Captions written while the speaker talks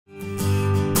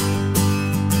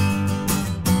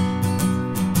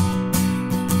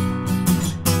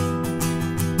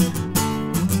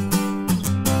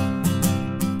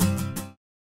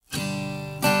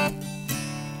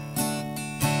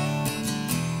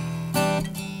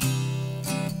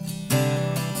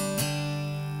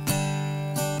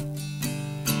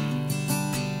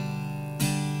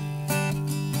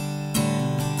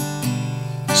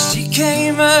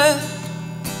came up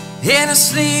in a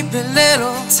sleepy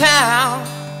little town.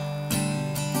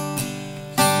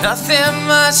 Nothing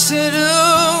much to do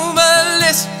but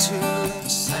listen to the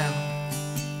sound,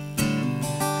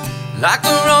 like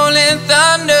the rolling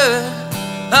thunder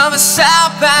of a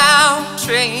southbound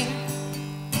train.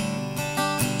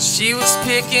 She was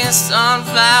picking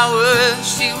sunflowers,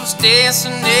 she was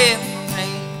dancing in the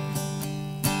rain.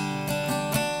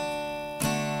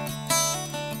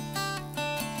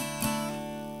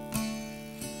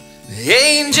 The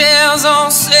angels all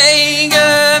say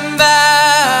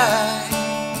goodbye,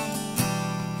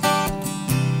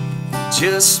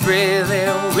 just spread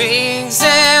their wings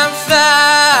and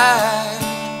fly.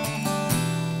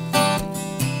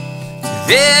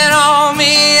 Then on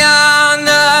beyond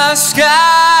the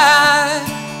sky,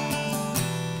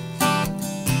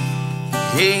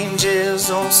 angels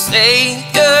don't say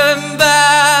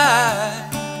goodbye,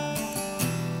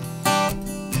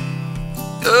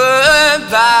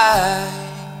 goodbye.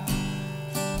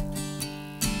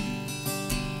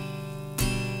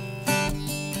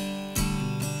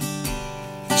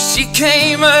 She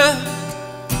came up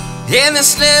and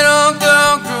this little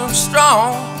girl grew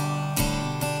strong.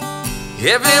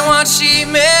 Everyone she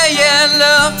met, yeah,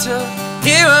 loved to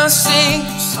hear her sing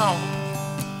a song.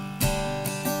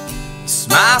 A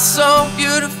smile so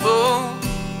beautiful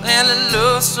and a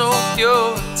love so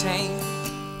pure and tame.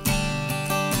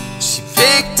 She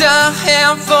picked a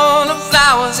handful of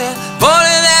flowers and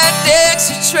boarded that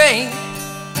Dixie train.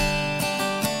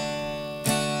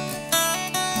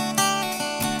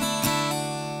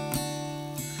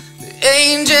 The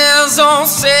angels don't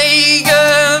say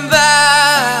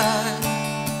goodbye,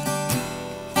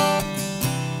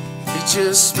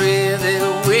 just spread their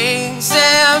wings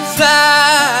and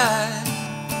fly.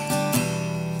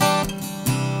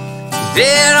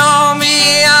 Then on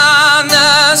beyond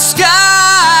the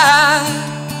sky,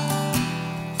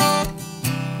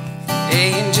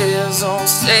 angels don't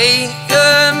say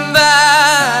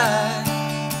goodbye,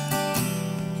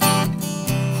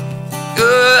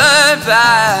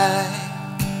 goodbye.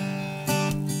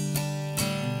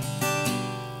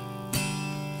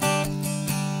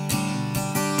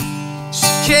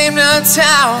 Came to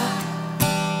town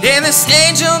and this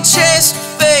angel chased her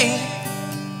fate.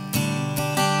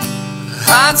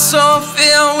 Heart so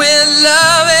filled with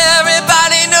love,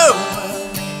 everybody knew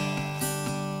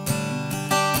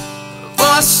her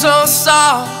voice so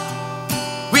soft,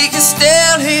 we can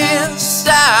still hear the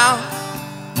sound.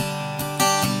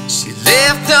 She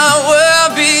left the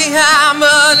world behind,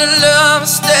 but the love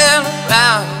is still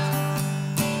around.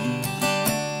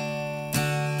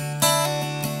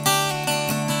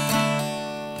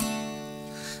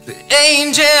 The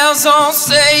angels don't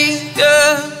say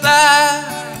goodbye,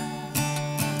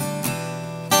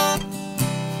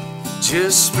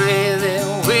 just spread their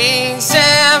wings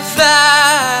and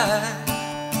fly.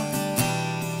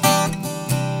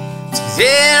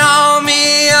 Then on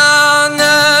beyond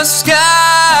the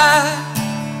sky,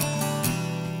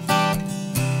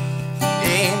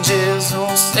 angels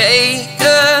don't say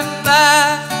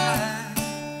goodbye,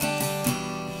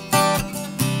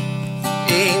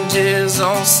 angels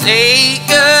don't say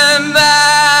goodbye,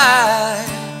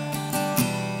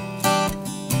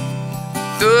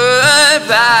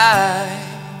 goodbye.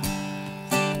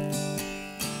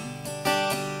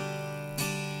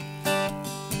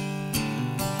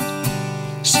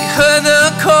 She heard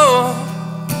the call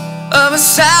of a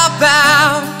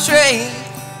southbound train.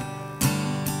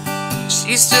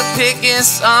 She's still picking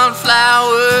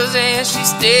sunflowers and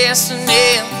she's dancing in the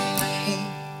rain.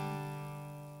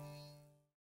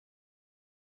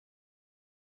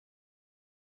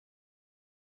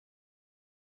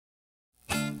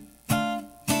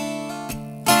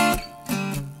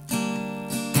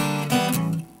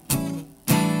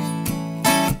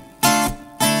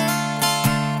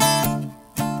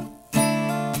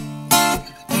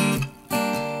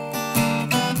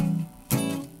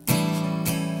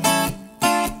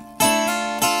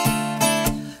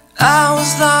 I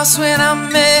was lost when I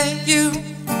met you,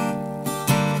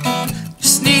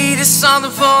 just needed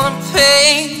something for the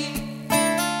pain.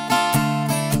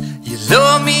 You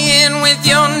lured me in with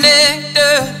your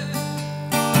nectar,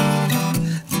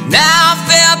 now I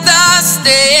felt the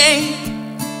sting.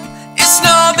 It's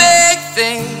no big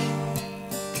thing,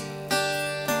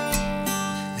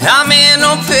 I'm in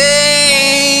no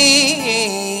pain.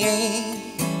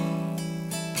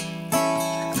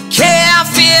 Can't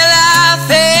feel a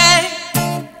thing.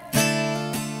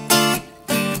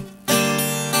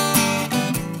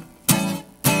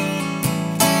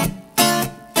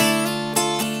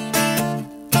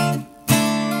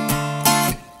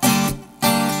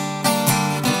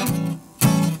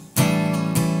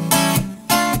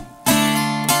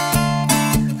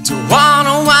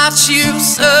 you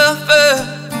suffer.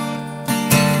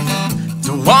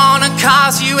 Don't wanna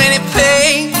cause you any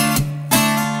pain.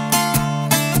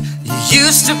 You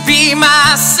used to be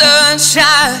my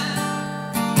sunshine,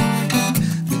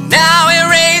 but now it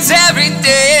rains every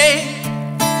day.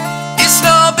 It's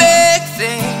no big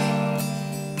thing,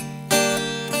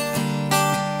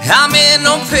 I'm in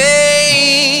no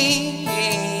pain.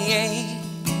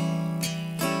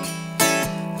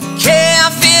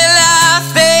 Can't feel a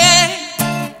thing.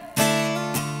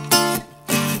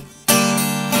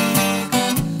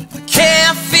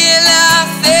 Can't feel a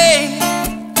thing.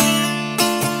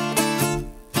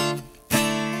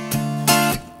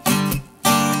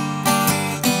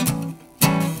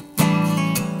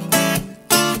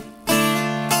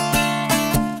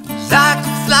 Like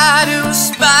a fly to a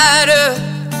spider,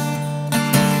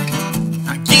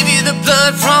 I give you the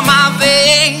blood from my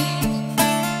veins.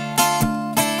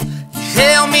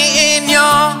 Held me in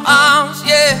your arms,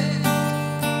 yeah,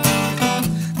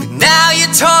 but now you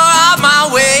tore out my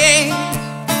way.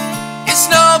 It's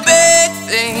no big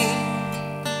thing,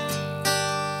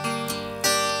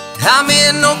 I'm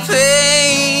in no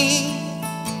pain.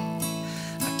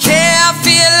 I can't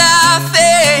feel a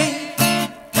thing.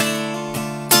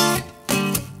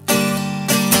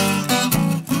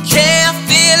 Can't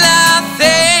feel a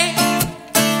thing.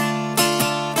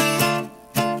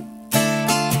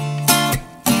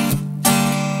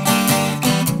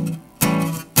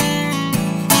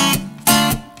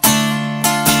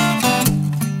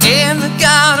 In the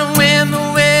garden when the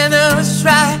weather is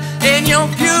right and your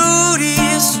beauty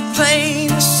is plain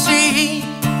to see,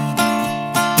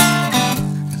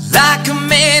 like a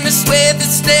man that's with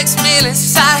its next meal in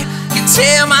sight, you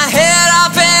tear my head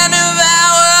off and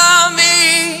devour me.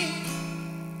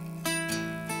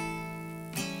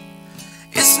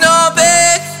 It's no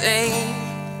big thing,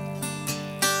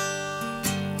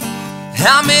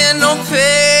 I'm in no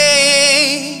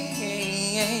pain.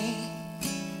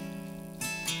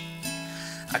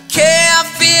 I can't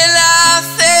feel a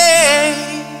thing.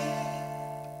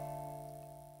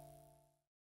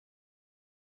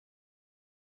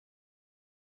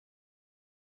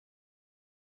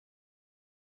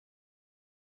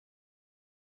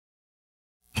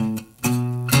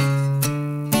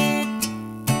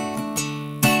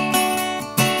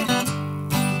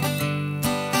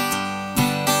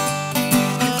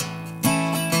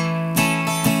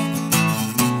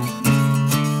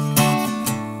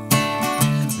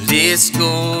 Let's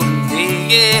go to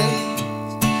Vegas,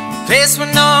 a place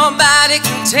where nobody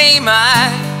can tame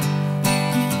us.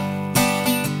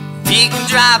 We can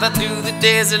drive out through the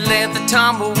desert, let the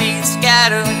tumbleweeds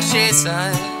scatter and chase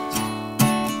us.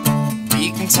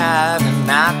 We can tie the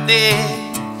knot there,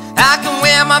 I can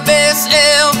wear my best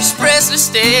Elvis Presley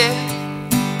stare.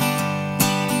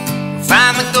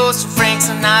 Find the ghost of Frank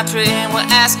Sinatra and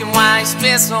we'll ask him why he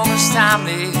spent so much time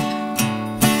there.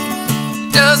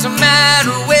 Doesn't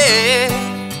matter where,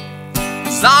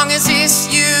 as long as it's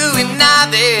you and I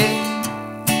there.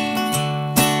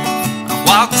 I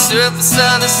walk the surface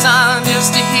of the sun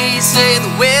just to hear you say the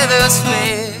weather's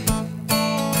fair.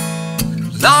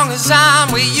 As long as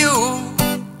I'm with you,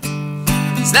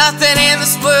 there's nothing in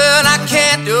this world I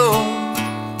can't do.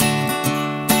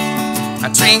 I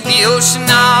drink the ocean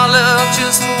all up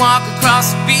just to walk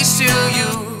across the beach to you.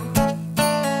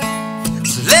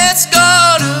 So let's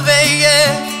go to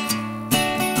Vegas.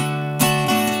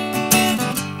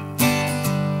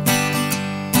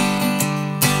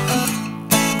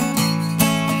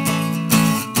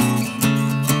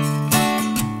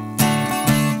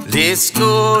 Let's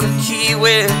go to Key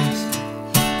West,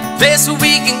 a place where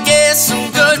we can get some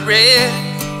good rest.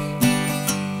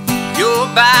 You'll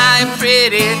buy a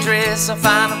pretty dress, I'll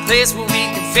find a place where we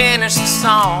can finish the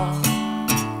song.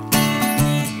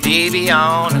 Maybe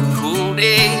on a cool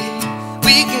day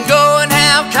we can go and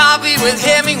have coffee with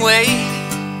Hemingway.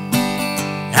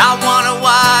 I wonder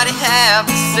what he have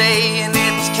to say, and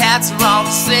if his cats are all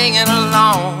singing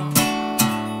along.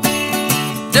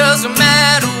 Doesn't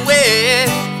matter where,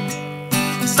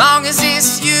 as long as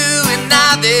it's you and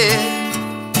I there.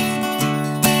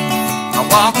 I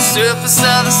walk the surface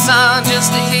of the sun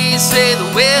just to hear you say the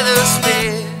weather's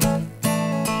fair.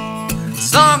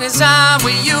 As long as I'm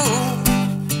with you,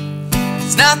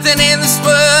 there's nothing in this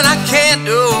world I can't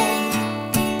do.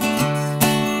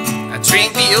 I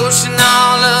drink the ocean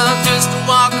all up just to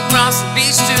walk across the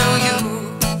beach to you.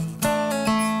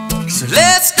 So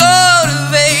let's go to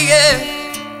Vegas.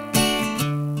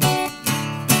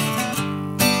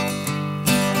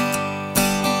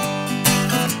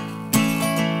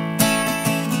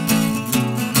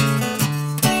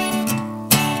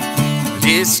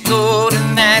 Let's go to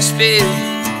Nashville,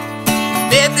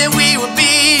 bet that we would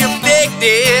be a big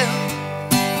deal.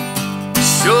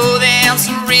 Show them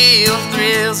some real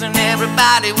thrills, and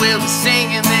everybody will be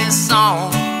singing this song.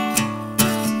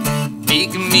 We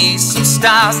can meet some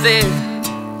stars there,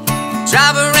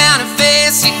 drive around in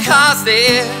fancy cars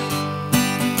there,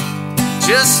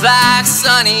 just like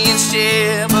Sonny and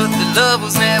Cher. But the love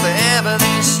was never ever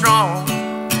this strong.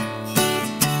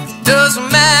 Doesn't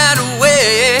matter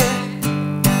where,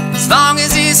 as long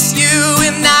as it's you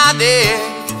and I there.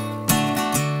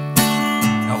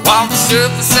 I walk the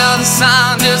surface of the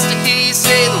sun just to hear you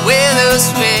say the weather's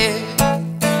fair.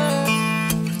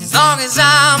 As long as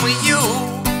I'm with you,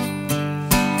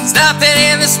 there's nothing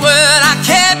in this world I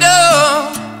can't do.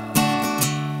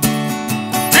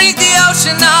 Drink the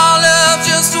ocean all up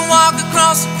just to walk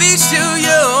across the beach to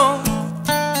you.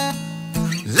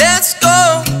 Let's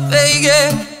go,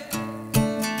 Vegas.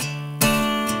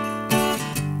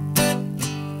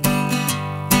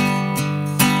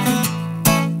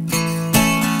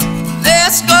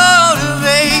 Let's go to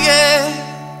Vegas.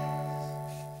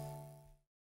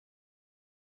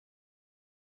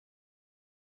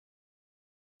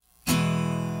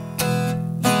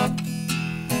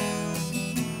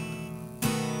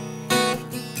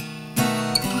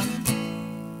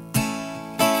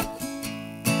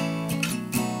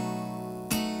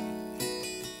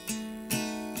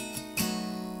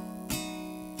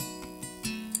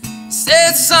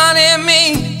 Said Sonny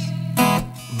means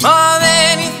more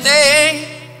than anything.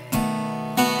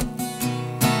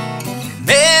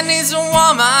 Man needs a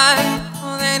woman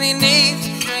more than he needs a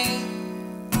dream.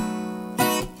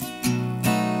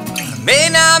 I may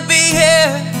not be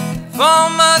here for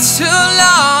much too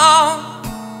long,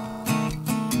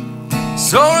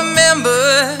 so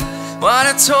remember what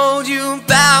I told you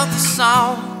about the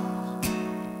song.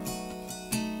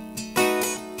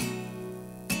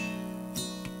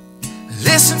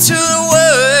 Listen to the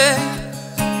words,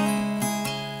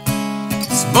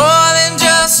 it's more than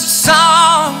just a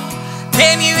song.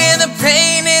 Can you hear the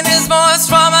pain in his voice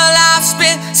from a life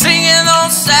spent singing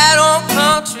those sad old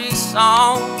country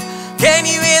songs? Can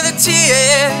you hear the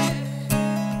tears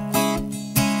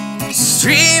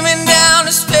streaming down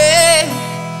his face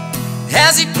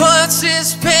as he puts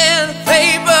his pen to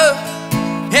paper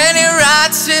and he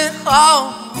writes it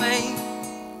all away?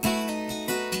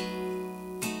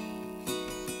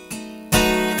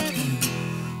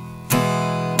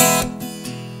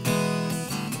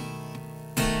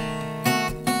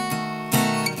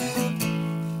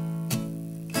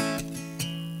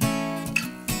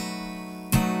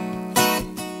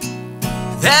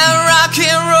 That rock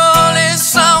and roll is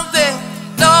something,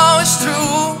 no, it's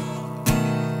true.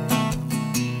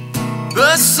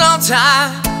 But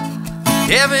sometimes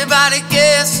everybody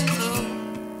gets through.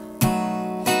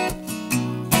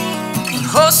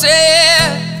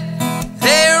 Horses,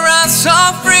 they run so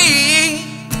free,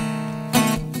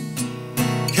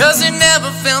 'cause they never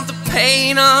felt the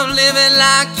pain of living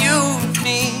like you and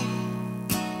me.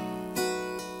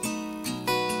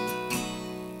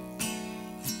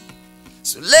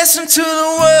 So listen to the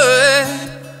word,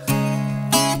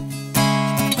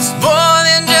 it's more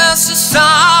than just a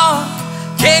song.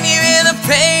 Can you hear the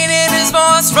pain in his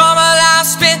voice from a life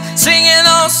spent singing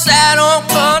those sad old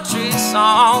country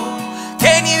songs?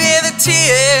 Can you hear the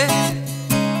tears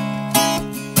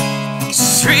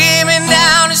streaming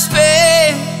down his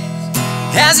face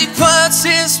as he puts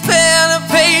his pen to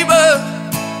paper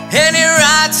and he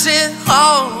writes it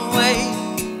all away?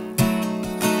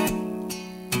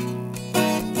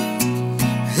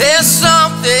 There's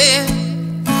something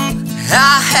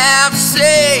I have to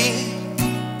say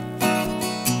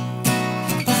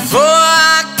before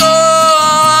I go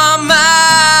on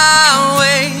my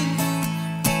way.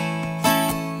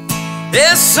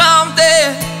 There's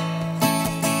something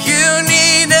you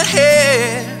need to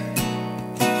hear,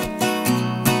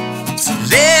 so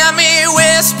let me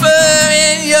whisper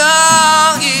in your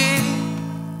ear.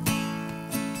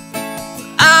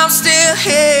 I'm still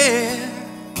here.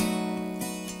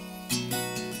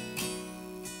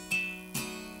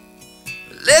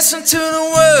 Listen to the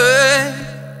word,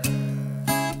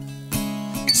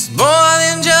 it's more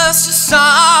than just a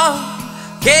song.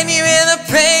 Can you hear the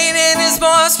pain in his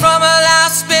voice from a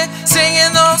life spent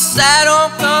singing those sad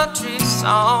old country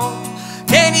songs?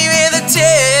 Can you hear the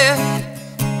tears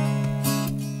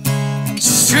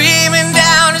streaming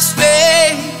down his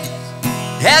face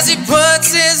as he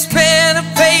puts his pen to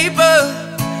paper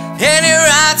and he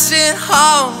writes it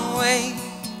all away?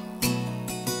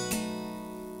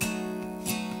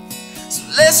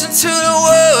 Listen to the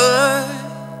word,